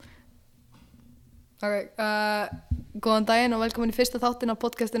Ok, góðan daginn og velkomin í fyrsta þáttinn af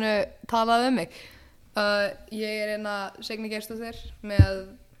podcastinu Talaðu um mig. Ég Signý Geirsdóttir með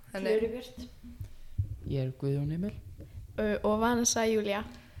henni. Flurubjört. Ég Guðjón Emil. Og Vanessa Júlía.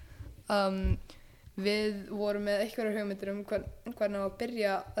 Við vorum með einhverjar hugmyndir hvernig að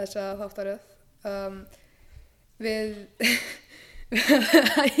byrja þessa þáttaröð.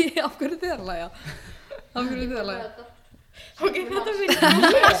 Af hverju þið að hlæja? Ok, þetta finnst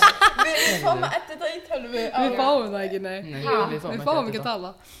Við fáum að edita í tölvu. Við fáum það ekki, nei. Við fáum ekki að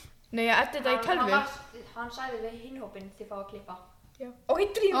tala. Nei, að edita í tölvu. Hann sagði við hinhópinn þið fá að klippa. Ok,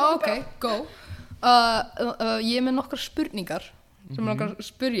 drífum Ok, go. Ég er með nokkrar spurningar sem langar að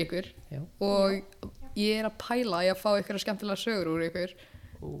spyrja ykkur. Já. Og ég að pæla í að fá ykkur skemmtilega sögur úr ykkur.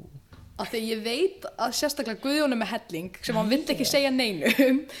 Af því ég veit að sérstaklega Guðjón er með helling sem hann vill ekki segja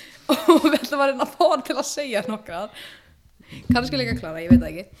neinum og við ætlum að reyna að fá hann til að segja nokkrar. Kannski líka Klara, ég veit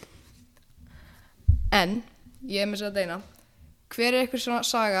það ekki. En ég er með sér að deina. Hver er ykkur svona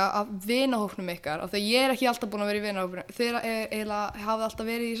saga af vinahópnum ykkar? Af því ég er ekki alltaf búin að vera í vinahópnum. Þið eiginlega hafið alltaf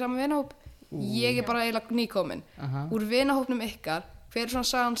verið í sama vinahóp. Ég er bara eiginlega nýkomin. Úr vinahópnum ykkar, hver er svona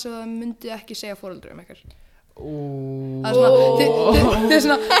sagan sem það myndi ekki segja foreldrum ykkar? Það er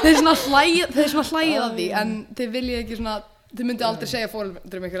svona þeir hlægið að því en þeir viljið ekki svona þið myndið aldrei segja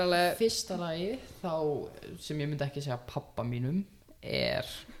foreldrum ykkur alveg. Fyrsta lagi þá sem ég myndi ekki segja pappa mínum er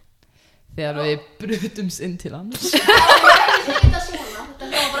þegar við brutumst inn til hans. Þetta svona,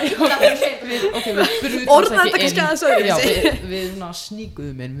 þetta var bara illa fyrir segja. Ok, við brutumst Orðaði þetta ekki kannski aðeins öðruvísi. Já, við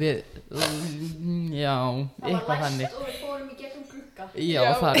sníkuðum inn já, eitthvað þannig. Og við fórum í gegnum glugga. Já,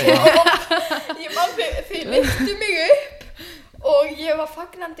 það er það. Ég man þið lyftu mig upp og ég var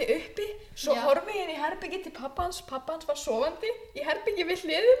fagnandi uppi. Svo horfi ég inn í herbyggi til pappa hans var sofandi í herbyggi við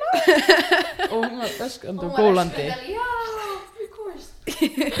hliðina. Og hún var öskrandi og gólandi. Já, við komist.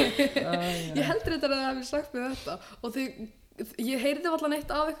 Ég heldur þetta að það hefði sagt með þetta og ég heyrði allan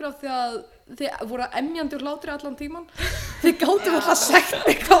eitt af ykkur af því að þið voru emjandi og hlátri allan tíman. Þið gátum alltaf sagt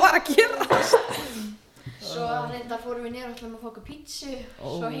mig hvað var að gerast. Svo reynda fórum við niður og ætlum að fá okkur pítsu.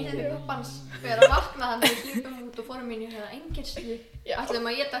 Svo heyrðum við pappans fyrir að vakna hann við hlupum út og fórum inn í engilslu. Ætlum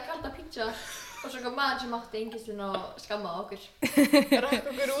að éta kalda pítsa og svo kom maður sem átti engilsluna og skammaði okkur. Rakk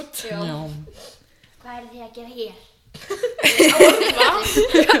okkur út. Já. Hvað er þið að gera hér?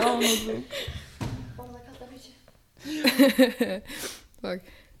 Borða kalda pítsu. Ok,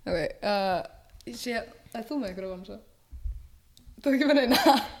 ég sé, er þú með ykkur á Vanessa? Þú ekki með neina?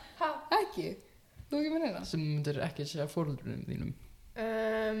 Ha? Ekki? Þú ekki með neina? Sem myndir ekki segja foreldrum þínum. Ég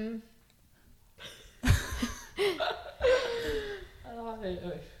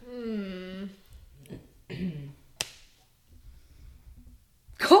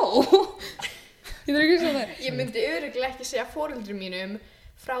þarf ekki að segja það. Ég myndi örugglega ekki segja foreldrum mínum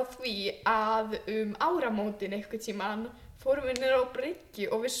frá því að áramótin einhvern tímann fórum við niður á bryggju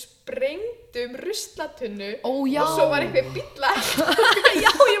og við sprengdum ruslatunnu. Ó, já. Og svo var eitthvað bílla.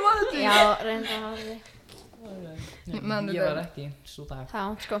 Já, ég man þetta. Já, reynda að hafa þið. Ég var ekki svo dag.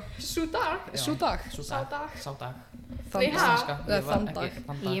 Það, sko. Sú dag. Sú dag. Sá dag. Sá dag. Nei, ha? Það er þann dag.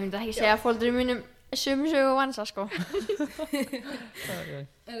 Ég myndi ekki segja foreldrum mínum sömu sögu Vanessa, sko.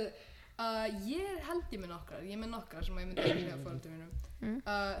 Ég held ég með nokkrar. Ég er með nokkrar sem ég myndi ekki segja foreldrum mínum.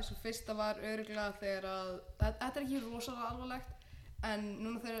 Svo fyrsta var örugglega þegar að þetta er ekki rosalega alvarlegt en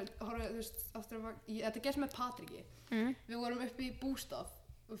núna þegar horfum þú veist aftur þetta gerst með Patriki. Við vorum uppi í bústað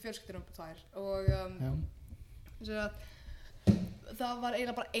og fjölskyldur tvær og það var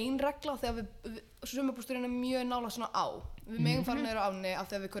eiginlega bara ein regla þegar sumarbústurinn er mjög nálægt svona á. Við megum fara niður á ánni af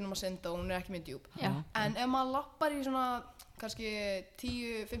því að við kunnum að synda og hún er ekki mjög djúp. En ef maður lappar í svona kannski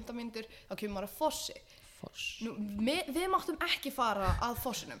 10-15 mínútur þá kemur maður að fossi. Nú, við máttum ekki fara að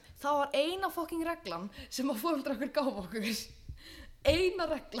fossinum. Það var eina fucking reglan sem að foreldrar okkur gáfu okkur. Eina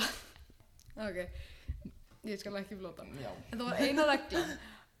reglan. Ok, ég skal ekki flóta. En það var eina reglan.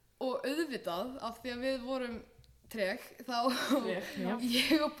 Og auðvitað, af því að við vorum treg,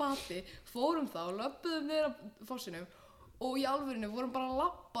 ég og Patti fórum þá, löbbuðum niður á fossinum og í alvörinu vorum bara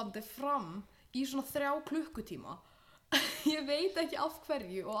labbandi fram í svona 3 klukkutíma. Ég veit ekki af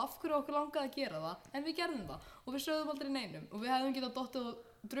hverju og af hverju okkur langaði að gera það, en við gerðum það og við sögðum aldrei neinum og við hefðum getað dottið og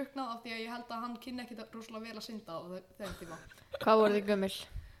drukknað af því að ég held að hann kynni ekkert rosalega vel að synda á þeim tíma. Hvað voru þið gömul?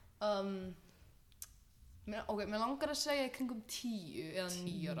 Mér langar að segja í kringum 10 eða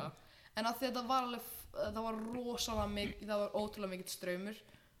 9 ára, en af því að það var rosalega mikið, það var ótrúlega mikill straumur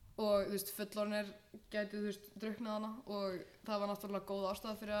og þú veist, fullorðnir gætu þú veist drukknað hana og það var náttúrulega góð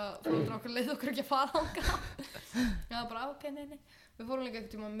ástæða fyrir að foreldrar okkur leið okkur ekki að fara þangað. Það var bara ok, nei. Við fórum líka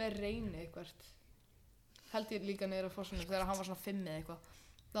einhvern tíma með Reyni eitthvað. Held ég líka niður á fossunum þegar hann var svona 5 eða eitthvað.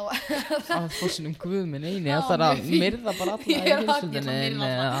 Að fórsinum guð minn eini, það er að myrða bara alla í fjölskyldunni.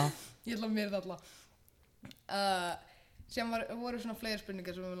 Ég ætla að myrða alla. Sem voru svona fleiri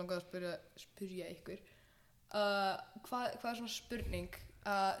spurningar sem við langaði að spyrja ykkur. Hvað er svona spurning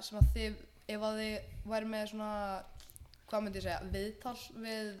sem að þið, ef að þið væri með svona, hvað myndi ég segja, viðtal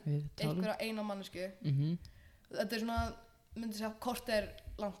við einhverja eina mannesku. Þetta er svona, myndi ég segja, kort er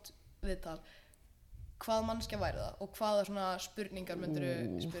langt viðtal. Hvað manneskja væri það og hvaða svona spurningar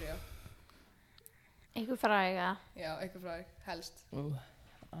myndirðu spyrja? Einhver fræga. Já, einhver fræg, helst.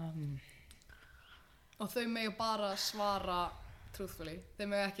 Og þau mega bara svara truthfully. Þau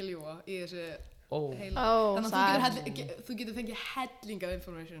mega ekki ljúga í þessu heila. Þannig að þú getur fengið helling af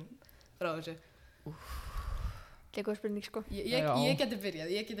information frá þessu. Það er góð spurning, sko. Ég geti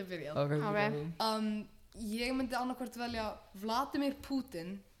byrjað. Okay. Ég myndi annarkvort velja Vladimir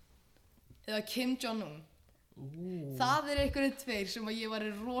Putin eða Kim Jong-un. Það er einhverjir tveir sem að ég væri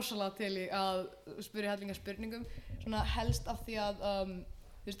rosalega til í að spyrja hellinga spurningum. Svona helst af því að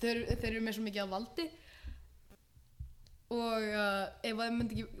þeir eru með svo mikið af valdi. Og ef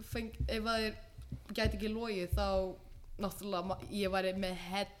þeir gæti ekki logið þá náttúrulega ég væri með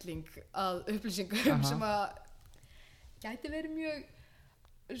helling að upplýsingum sem að gæti verið mjög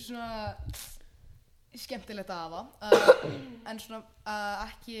svona skemmtilegt að hafa en svona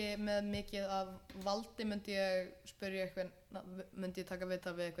ekki með mikið af valdi myndi ég spyrja myndi ég taka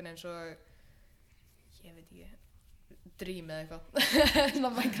viðtal við eitthvað eins og ég veit ekki Dream eða eitthvað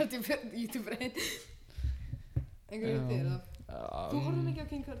svona Minecraft YouTuber einhverju þér þú horfði mikið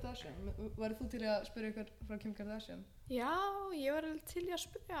á Kim Kardashian væri þú til að spyrja eitthvað frá Kim Kardashian? Já, ég var alveg til í að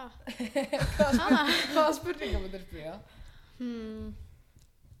spyrja hvaða spurningar myndir spyrja?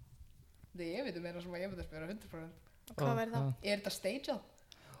 Það ég veit meira sem að ég myndi að spyrja 100%. Hvað væri það? Er þetta stageað?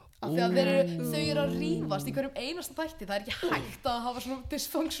 Af því að þau eru að rífast í hverjum einasta þætti. Það er ekki hægt að hafa svona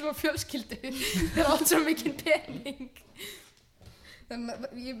dysfunctional fjölskyldu. Það er allt svo mikið pening. Þannig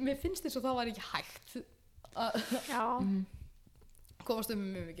að mér finnst þess að það var ekki hægt að komast með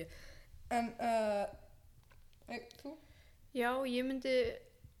mjög mikið. En, þú? Já, ég myndi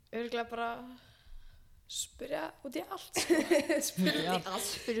örugglega bara spyrja út í allt. Spyrja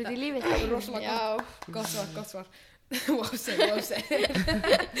út í lífið. Rosalega gott svar. Wow, seg.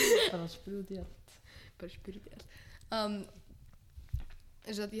 Bara spyrja út í allt.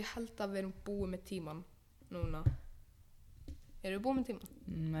 Eins og að ég held að við erum búið með tíman núna. Erum við búið með tíman?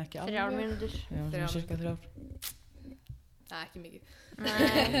 Ekki alveg. 3 mínútur. Já, svona cirka 3. Það er ekki mikið.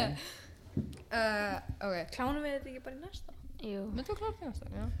 Okay. Klánum við þetta ekki bara í næsta? Jú. Myndum við klára þetta næsta?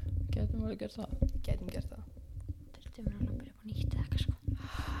 Já. Gætum alveg gert það. Gætum gert það. Þurftum við að byrja upp á nýtt eða eitthvað sko.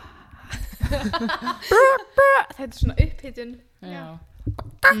 Þetta er svona upphitun. Já.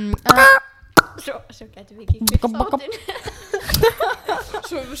 Svo gætum við ekki kvist átinn.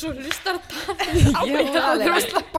 Svo hlustar það. Ég þarf að sleppa